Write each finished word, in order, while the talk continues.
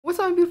What's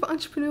up, beautiful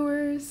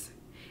entrepreneurs?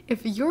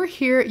 If you're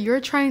here,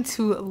 you're trying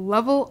to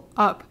level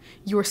up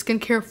your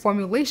skincare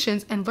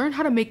formulations and learn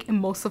how to make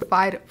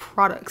emulsified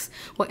products.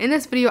 Well, in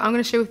this video, I'm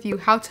going to share with you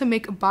how to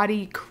make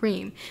body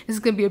cream. This is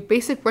going to be a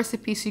basic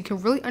recipe so you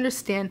can really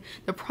understand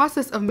the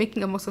process of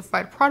making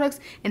emulsified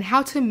products and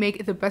how to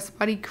make the best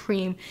body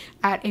cream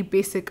at a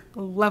basic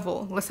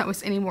level. Let's not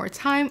waste any more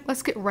time.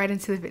 Let's get right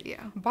into the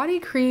video. Body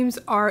creams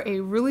are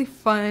a really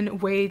fun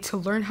way to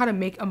learn how to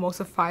make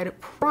emulsified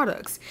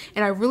products.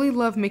 And I really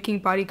love making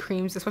body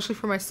creams, especially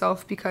for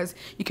myself, because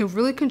you can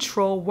really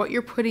control what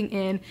you're putting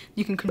in.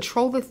 You can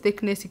control the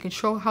thickness, you can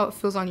control how it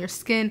feels on your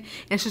skin,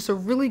 and it's just a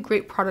really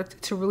great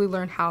product to really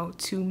learn how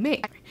to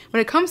make.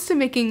 When it comes to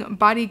making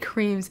body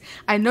creams,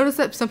 I noticed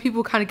that some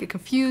people kind of get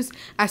confused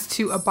as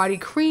to a body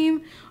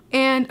cream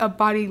and a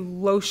body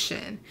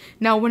lotion.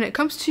 Now, when it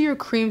comes to your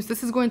creams,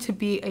 this is going to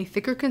be a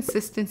thicker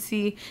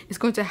consistency. It's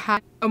going to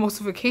have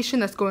emulsification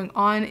that's going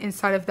on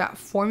inside of that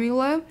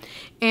formula,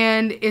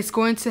 and it's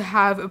going to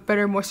have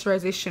better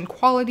moisturization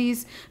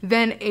qualities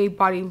than a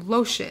body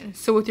lotion.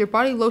 So with your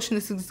body lotion,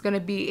 this is going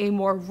to be a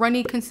more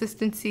runny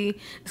consistency.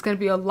 It's going to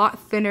be a lot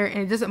thinner,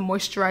 and it doesn't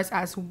moisturize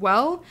as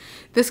well.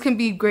 This can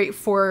be great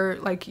for,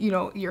 like, you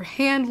know, your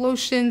hand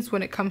lotions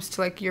when it comes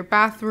to like your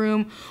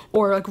bathroom,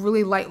 or like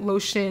really light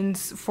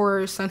lotions for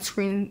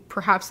sunscreen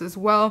perhaps as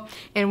well,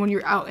 and when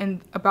you're out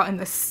and about in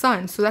the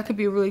sun. So that could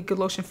be a really good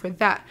lotion for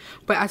that.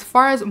 But as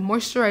far as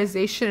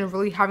moisturization and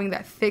really having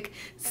that thick,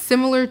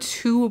 similar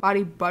to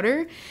body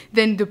butter,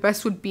 then the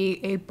best would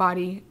be a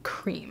body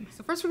cream.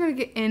 So first we're going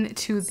to get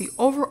into the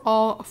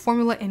overall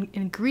formula and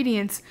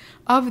ingredients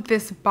of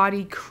this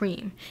body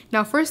cream.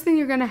 Now, first thing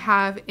you're going to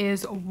have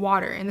is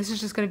water, and this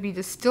is just going to be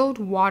distilled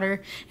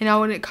water. And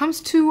now when it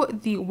comes to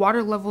the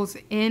water levels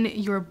in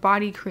your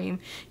body cream,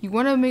 you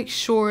want to make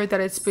sure that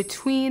it's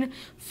between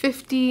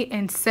 50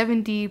 and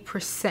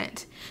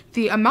 70%.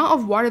 The amount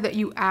of water that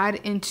you add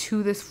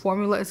into this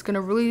formula is going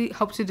to really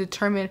help to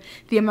determine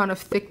the amount of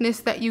thickness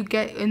that you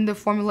get in the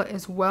formula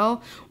as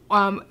well.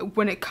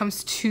 When it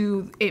comes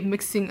to it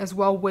mixing as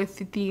well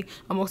with the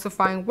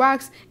emulsifying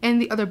wax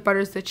and the other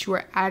butters that you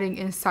are adding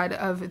inside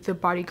of the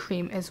body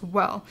cream as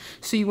well.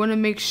 So you want to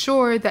make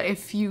sure that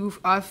if you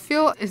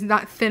feel it's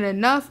not thin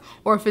enough,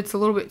 or if it's a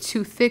little bit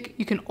too thick,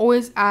 you can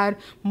always add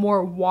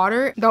more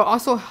water. That will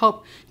also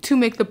help to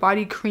make the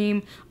body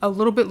cream a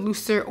little bit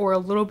looser or a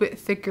little bit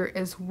thicker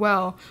as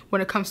well when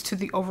it comes to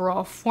the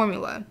overall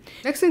formula.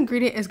 Next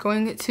ingredient is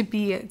going to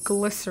be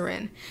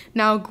glycerin.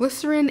 Now,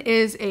 glycerin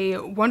is a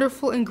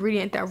wonderful ingredient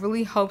that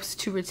really helps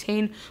to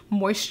retain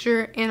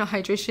moisture and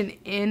hydration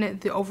in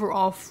the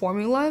overall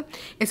formula.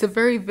 It's a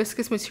very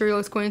viscous material.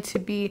 It's going to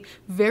be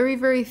very,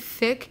 very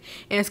thick,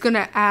 and it's going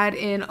to add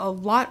in a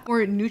lot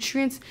more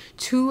nutrients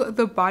to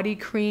the body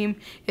cream.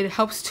 It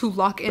helps to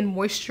lock in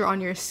moisture on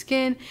your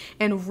skin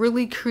and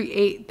really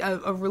create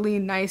a really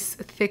nice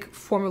thick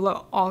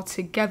formula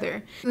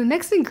altogether. The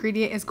next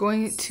ingredient is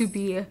going to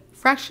be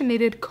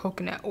fractionated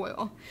coconut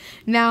oil.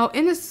 Now,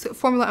 in this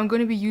formula, I'm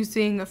going to be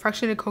using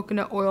fractionated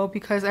coconut oil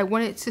because I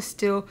want it to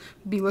still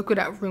be liquid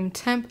at room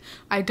temp.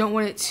 I don't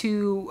want it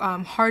to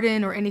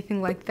harden or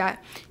anything like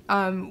that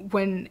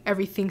when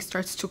everything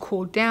starts to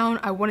cool down.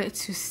 I want it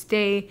to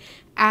stay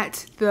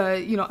at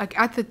the, you know, like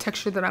at the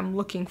texture that I'm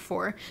looking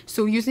for.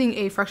 So using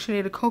a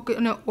fractionated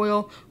coconut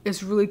oil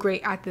is really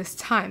great at this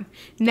time.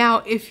 Now,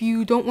 if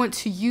you don't want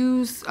to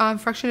use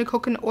fractionated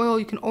coconut oil,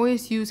 you can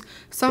always use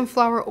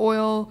sunflower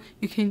oil,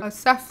 you can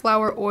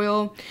safflower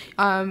oil,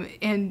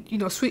 and, you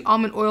know, sweet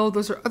almond oil.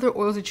 Those are other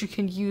oils that you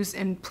can use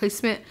in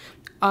placement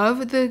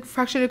of the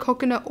fractionated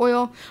coconut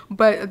oil,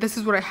 but this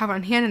is what I have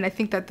on hand, and I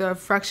think that the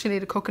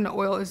fractionated coconut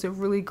oil is a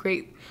really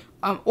great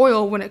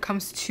oil when it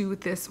comes to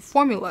this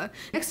formula.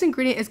 Next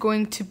ingredient is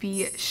going to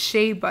be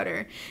shea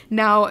butter.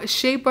 Now,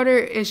 shea butter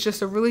is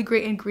just a really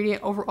great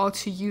ingredient overall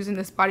to use in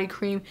this body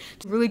cream.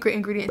 It's a really great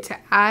ingredient to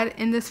add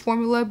in this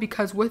formula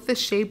because with the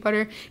shea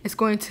butter, it's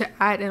going to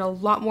add in a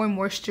lot more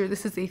moisture.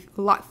 This is a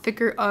lot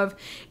thicker of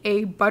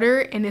a butter,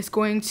 and it's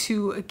going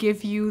to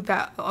give you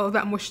all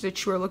that moisture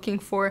that you are looking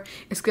for.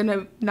 It's going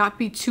to not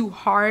be too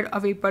hard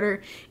of a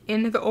butter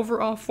in the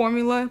overall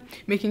formula,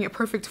 making it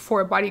perfect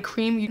for a body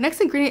cream. Your next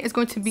ingredient is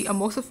going to be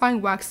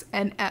emulsifying wax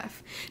NF.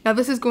 Now,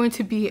 this is going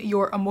to be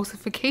your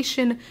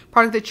emulsification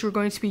product that you're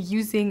going to be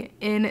using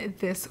in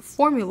this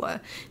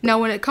formula. Now,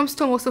 when it comes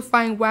to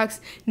emulsifying wax,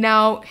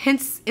 now,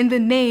 hence in the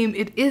name,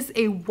 it is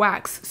a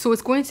wax. So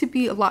it's going to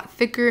be a lot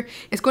thicker.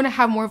 It's going to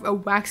have more of a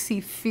waxy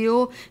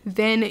feel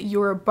than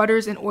your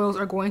butters and oils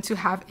are going to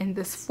have in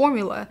this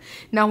formula.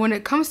 Now, when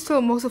it comes to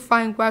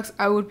emulsifying wax,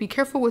 I would be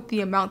careful with the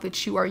amount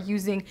that you are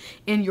using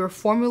in your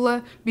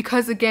formula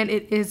because, again,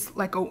 it is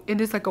like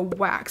a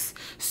wax.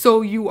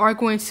 So you are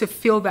going to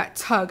feel that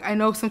tug. I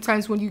know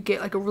sometimes when you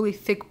get like a really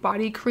thick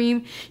body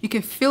cream, you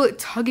can feel it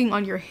tugging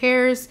on your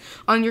hairs,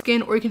 on your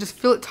skin, or you can just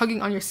feel it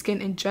tugging on your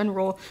skin in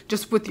general,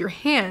 just with your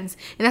hands.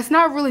 And that's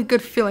not a really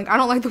good feeling. I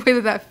don't like the way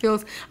that that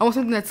feels. I want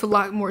something that's a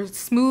lot more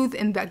smooth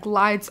and that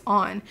glides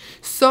on.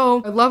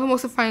 So I love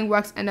emulsifying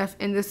wax NF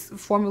in this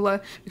formula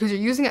because you're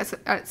using it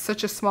at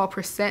such a small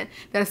percent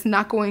that it's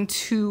not going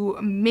to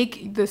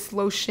make this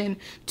lotion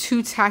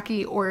too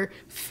tacky or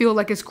feel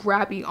like it's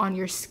grabby on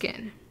your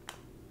skin.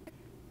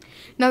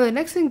 Now the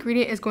next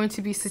ingredient is going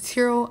to be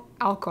cetearyl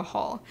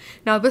alcohol.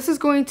 Now this is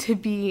going to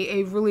be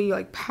a really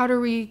like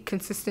powdery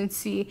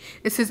consistency.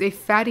 This is a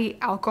fatty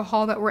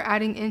alcohol that we're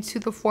adding into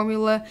the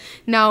formula.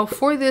 Now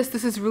for this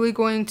is really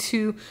going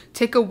to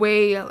take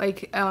away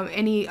like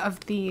any of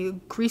the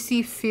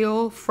greasy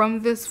feel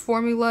from this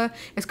formula.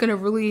 It's going to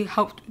really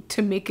help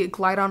to make it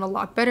glide on a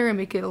lot better and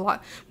make it a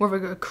lot more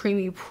of a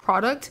creamy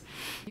product.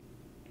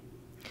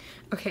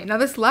 Okay, now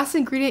this last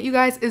ingredient, you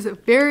guys, is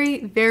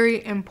very,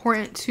 very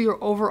important to your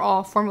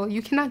overall formula.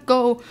 You cannot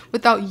go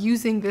without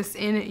using this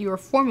in your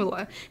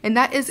formula, and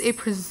that is a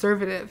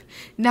preservative.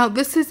 Now,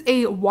 this is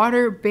a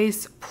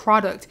water-based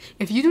product.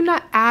 If you do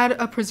not add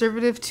a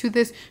preservative to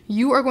this,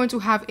 you are going to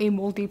have a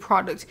moldy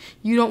product.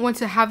 You don't want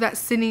to have that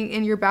sitting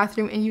in your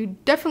bathroom, and you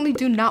definitely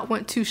do not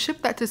want to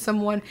ship that to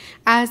someone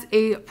as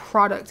a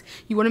product.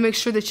 You want to make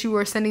sure that you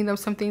are sending them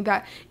something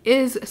that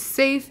is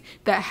safe,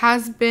 that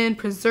has been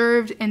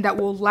preserved, and that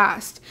will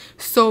last.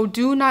 So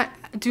do not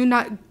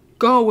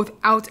go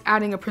without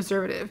adding a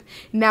preservative.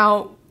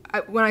 Now,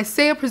 when I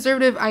say a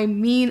preservative, I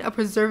mean a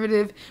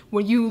preservative.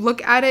 When you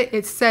look at it,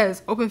 it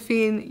says open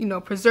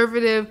phen,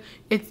 preservative.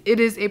 It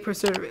is a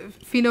preservative.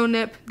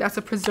 Phenonip, that's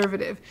a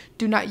preservative.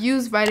 Do not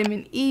use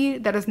vitamin E,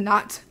 that is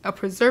not a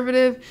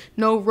preservative.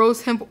 No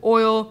rose hemp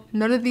oil,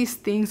 none of these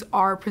things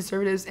are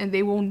preservatives and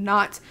they will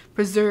not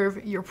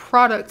preserve your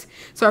product.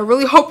 So I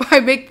really hope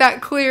I make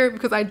that clear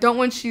because I don't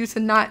want you to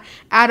not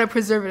add a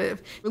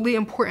preservative. Really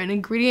important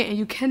ingredient and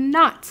you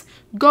cannot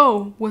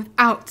go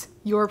without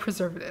your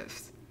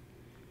preservatives.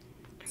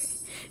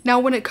 Now,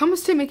 when it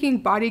comes to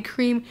making body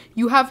cream,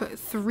 you have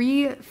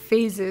 3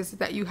 phases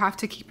that you have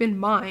to keep in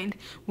mind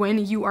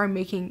when you are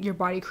making your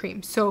body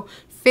cream. So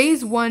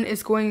phase 1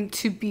 is going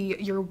to be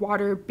your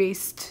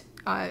water-based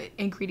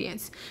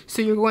ingredients.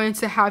 So you're going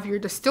to have your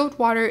distilled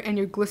water and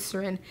your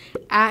glycerine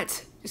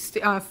at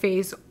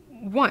phase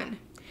 1.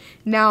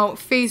 Now,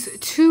 phase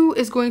 2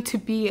 is going to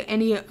be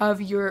any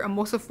of your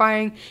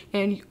emulsifying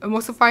and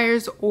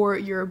emulsifiers or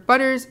your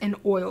butters and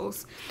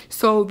oils.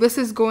 So this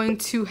is going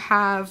to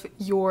have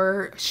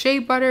your shea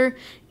butter,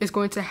 is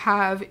going to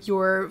have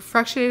your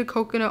fractionated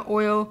coconut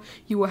oil,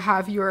 you will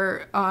have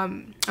your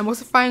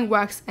emulsifying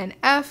wax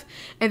NF,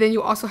 and then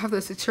you also have the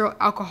cetearyl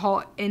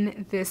alcohol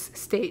in this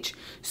stage.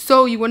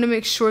 So you want to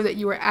make sure that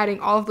you are adding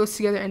all of those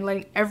together and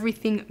letting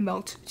everything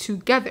melt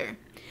together.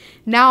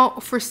 Now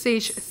for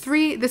stage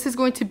 3, this is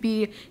going to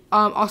be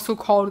also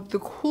called the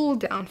cool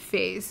down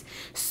phase.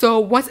 So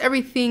once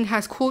everything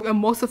has cooled,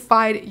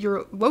 emulsified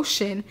your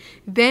lotion,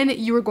 then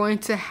you are going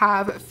to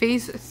have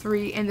phase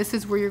 3, and this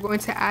is where you're going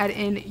to add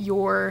in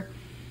your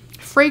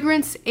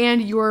fragrance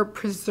and your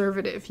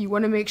preservative. You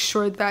want to make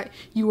sure that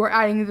you are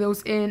adding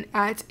those in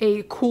at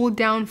a cool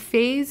down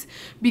phase,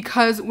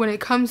 because when it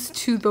comes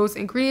to those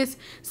ingredients,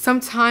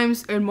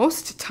 sometimes and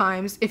most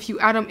times if you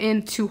add them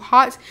in too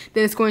hot,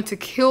 then it's going to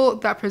kill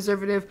that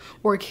preservative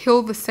or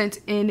kill the scent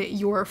in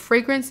your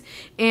fragrance,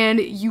 and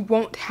you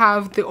won't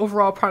have the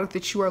overall product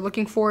that you are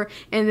looking for,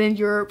 and then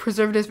your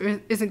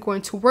preservative isn't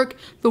going to work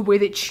the way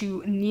that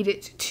you need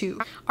it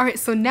to. Alright,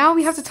 so now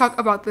we have to talk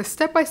about the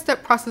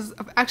step-by-step process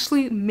of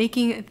actually making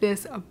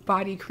this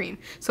body cream.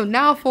 So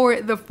now for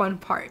the fun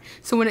part.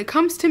 So when it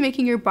comes to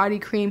making your body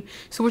cream,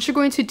 so what you're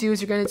going to do is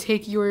you're going to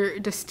take your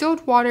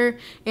distilled water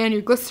and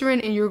your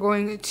glycerin and you're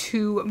going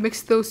to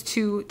mix those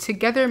two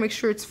together, make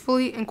sure it's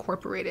fully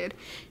incorporated.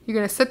 You're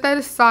going to set that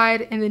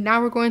aside, and then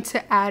now we're going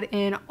to add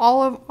in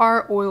all of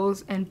our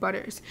oils and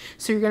butters.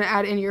 So you're going to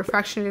add in your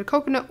fractionated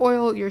coconut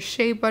oil, your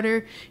shea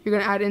butter, you're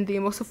going to add in the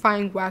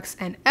emulsifying wax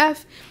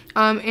NF,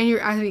 and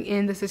you're adding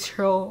in the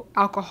cetearyl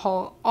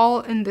alcohol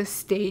all in this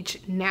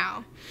stage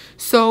now.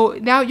 So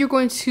now you're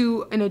going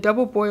to, in a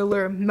double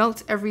boiler,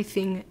 melt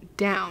everything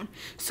down.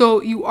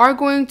 So you are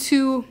going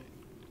to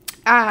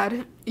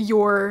add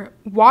your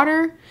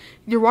water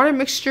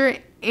mixture,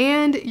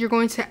 and you're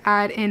going to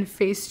add in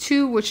phase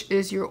 2, which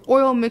is your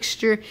oil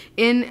mixture,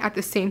 in at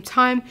the same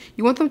time.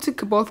 You want them to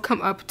both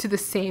come up to the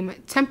same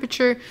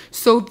temperature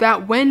so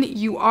that when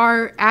you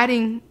are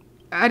adding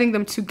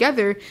them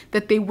together,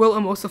 that they will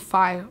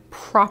emulsify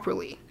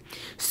properly.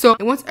 So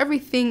once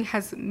everything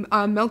has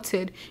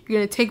melted, you're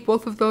going to take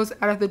both of those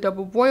out of the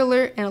double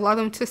boiler and allow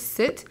them to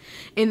sit,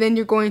 and then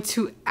you're going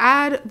to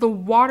add the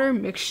water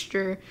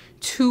mixture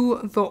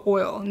to the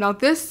oil. Now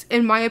this,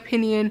 in my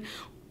opinion,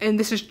 and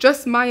this is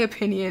just my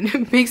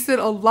opinion, makes it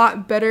a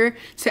lot better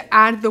to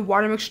add the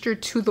water mixture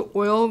to the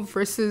oil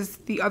versus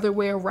the other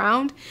way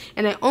around.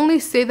 And I only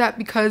say that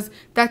because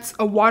that's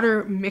a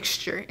water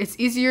mixture. It's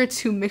easier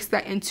to mix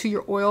that into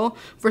your oil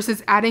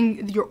versus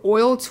adding your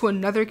oil to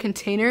another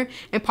container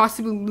and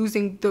possibly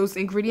losing those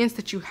ingredients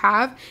that you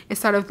have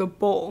inside of the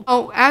bowl.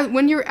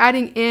 When you're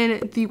adding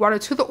in the water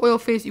to the oil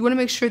phase, you want to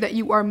make sure that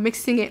you are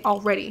mixing it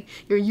already.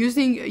 You're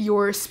using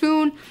your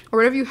spoon or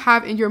whatever you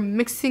have and you're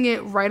mixing it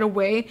right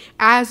away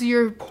as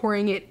you're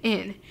pouring it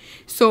in.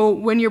 So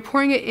when you're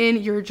pouring it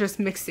in, you're just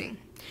mixing.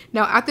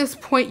 Now at this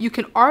point, you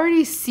can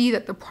already see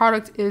that the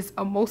product is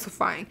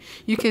emulsifying.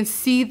 You can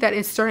see that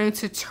it's starting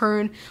to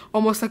turn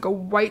almost like a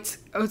white,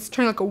 it's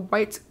turning like a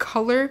white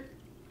color.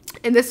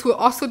 And this will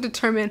also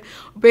determine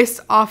based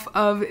off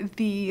of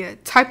the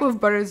type of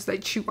butters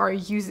that you are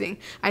using.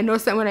 I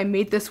noticed that when I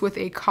made this with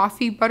a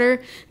coffee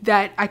butter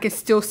that I can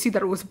still see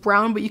that it was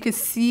brown, but you can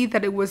see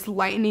that it was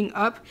lightening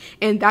up.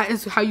 And that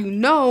is how you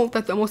know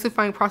that the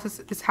emulsifying process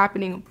is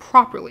happening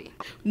properly.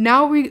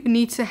 Now we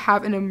need to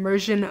have an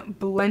immersion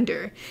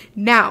blender.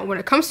 Now, when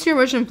it comes to your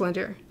immersion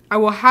blender, I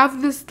will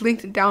have this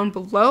linked down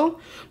below,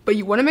 but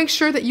you want to make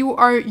sure that you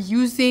are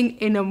using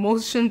an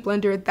emulsion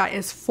blender that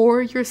is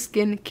for your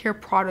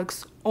skincare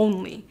products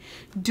only.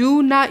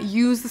 Do not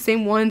use the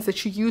same ones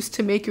that you use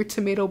to make your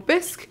tomato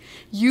bisque.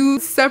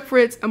 Use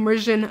separate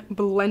immersion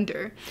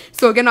blender.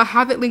 So again, I'll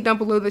have it linked down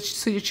below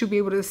so that you'll be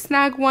able to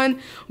snag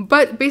one.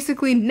 But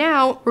basically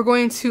now we're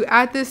going to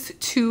add this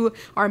to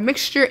our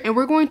mixture and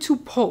we're going to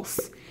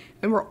pulse.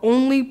 And we're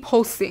only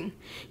pulsing.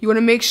 You want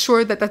to make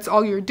sure that that's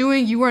all you're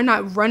doing. You are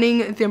not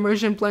running the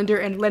immersion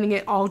blender and letting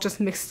it all just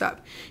mixed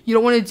up. You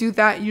don't want to do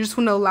that. You just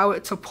want to allow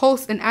it to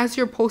pulse. And as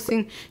you're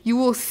pulsing, you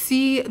will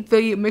see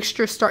the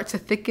mixture start to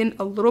thicken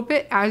a little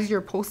bit as you're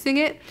pulsing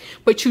it.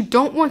 But you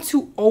don't want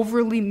to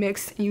overly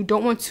mix and you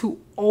don't want to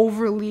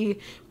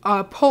overly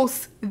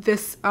pulse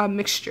this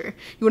mixture.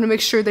 You want to make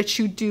sure that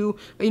you do,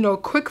 a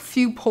quick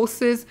few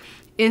pulses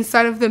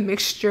inside of the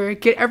mixture,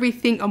 get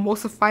everything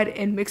emulsified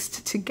and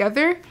mixed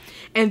together,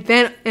 and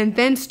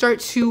then start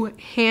to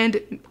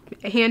hand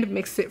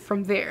mix it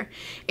from there.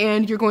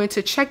 And you're going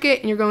to check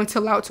it and you're going to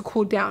allow it to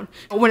cool down.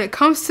 When it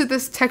comes to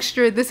this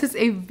texture, this is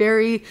a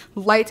very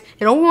light,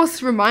 it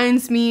almost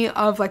reminds me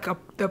of like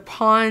the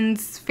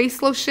Pond's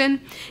face lotion.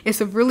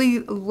 It's a really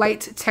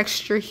light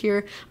texture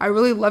here. I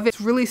really love it.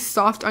 It's really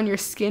soft on your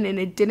skin and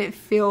it didn't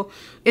feel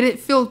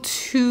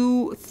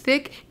too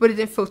thick, but it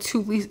didn't feel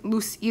too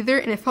loose either,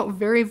 and it felt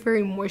very,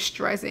 very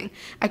moisturizing.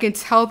 I can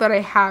tell that I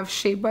have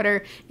shea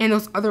butter and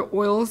those other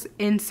oils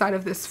inside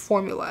of this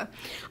formula.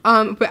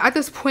 But at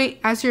this point,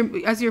 as you're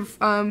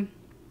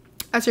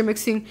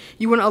mixing,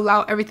 you want to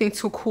allow everything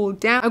to cool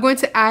down. I'm going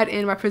to add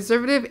in my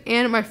preservative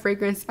and my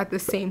fragrance at the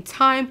same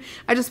time.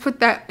 I just put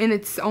that in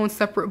its own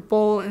separate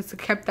bowl and so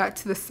kept that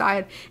to the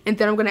side, and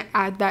then I'm going to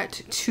add that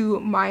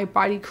to my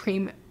body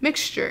cream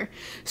mixture.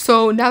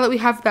 So now that we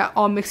have that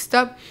all mixed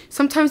up,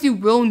 sometimes you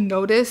will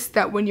notice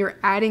that when you're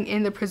adding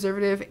in the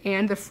preservative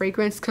and the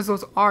fragrance, because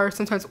those are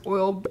sometimes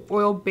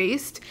oil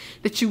based,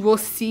 that you will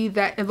see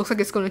that it looks like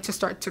it's going to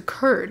start to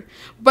curd.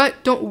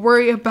 But don't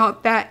worry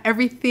about that.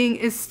 Everything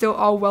is still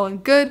all well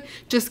and good.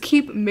 Just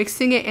keep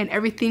mixing it and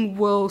everything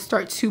will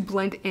start to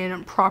blend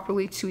in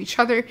properly to each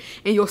other,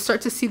 and you'll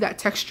start to see that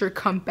texture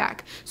come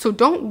back. So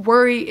don't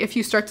worry if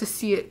you start to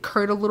see it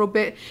curd a little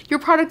bit. Your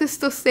product is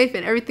still safe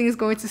and everything is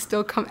going to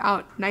still come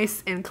out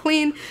nice and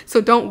clean. So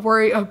don't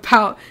worry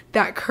about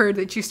that curd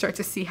that you start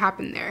to see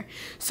happen there.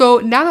 So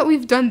now that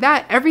we've done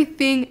that,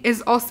 everything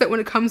is all set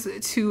when it comes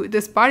to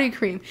this body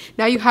cream.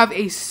 Now you have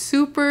a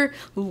super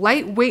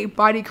lightweight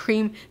body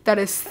cream that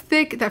is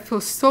thick, that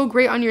feels so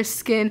great on your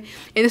skin,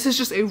 and this is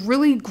just a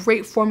really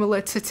great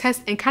formula to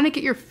test and kind of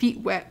get your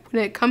feet wet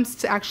when it comes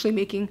to actually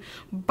making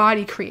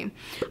body cream.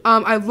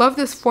 I love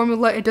this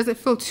formula. It doesn't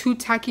feel too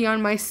tacky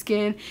on my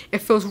skin. It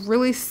feels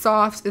really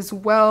soft as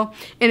well,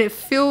 and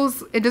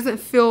it doesn't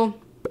feel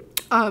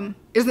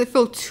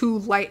too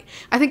light.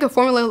 I think a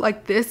formula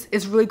like this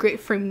is really great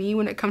for me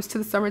when it comes to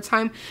the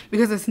summertime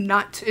because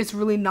it's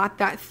really not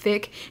that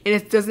thick and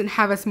it doesn't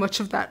have as much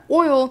of that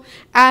oil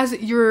as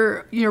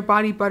your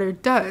body butter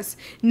does.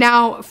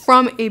 Now,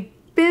 from a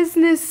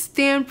business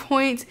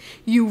standpoint,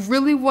 you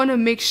really want to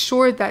make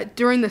sure that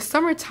during the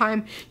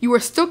summertime you are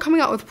still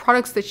coming out with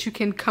products that you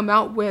can come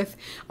out with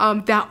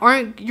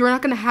you're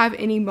not going to have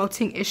any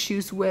melting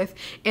issues with,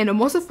 and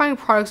emulsifying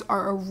products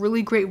are a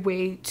really great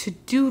way to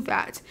do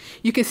that.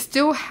 You can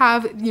still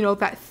have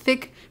that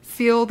thick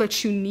feel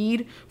that you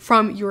need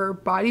from your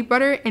body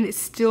butter and it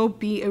still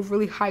be a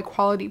really high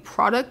quality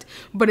product,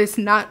 but it's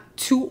not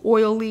too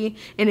oily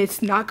and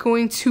it's not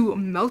going to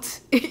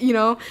melt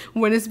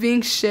when it's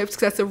being shipped,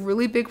 because that's a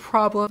really big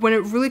problem. When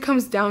it really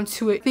comes down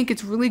to it, I think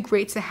it's really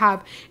great to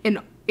have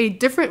a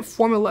different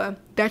formula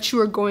that you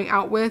are going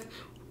out with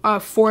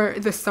for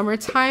the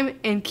summertime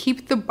and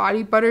keep the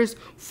body butters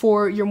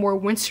for your more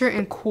winter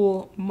and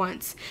cool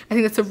months. I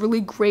think that's a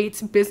really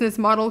great business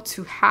model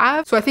to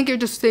have. So I think it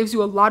just saves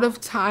you a lot of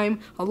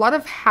time, a lot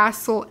of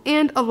hassle,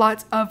 and a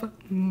lot of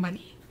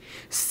money.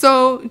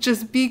 So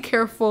just be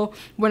careful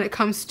when it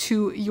comes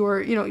to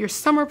your, your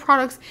summer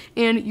products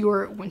and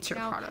your winter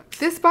products.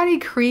 This body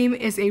cream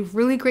is a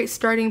really great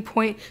starting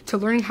point to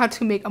learning how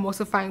to make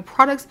emulsifying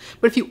products.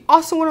 But if you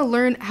also want to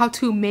learn how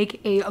to make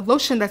a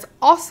lotion that's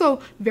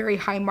also very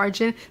high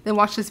margin, then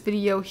watch this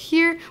video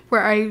here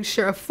where I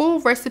share a full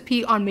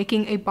recipe on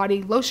making a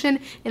body lotion,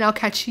 and I'll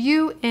catch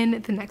you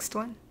in the next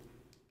one.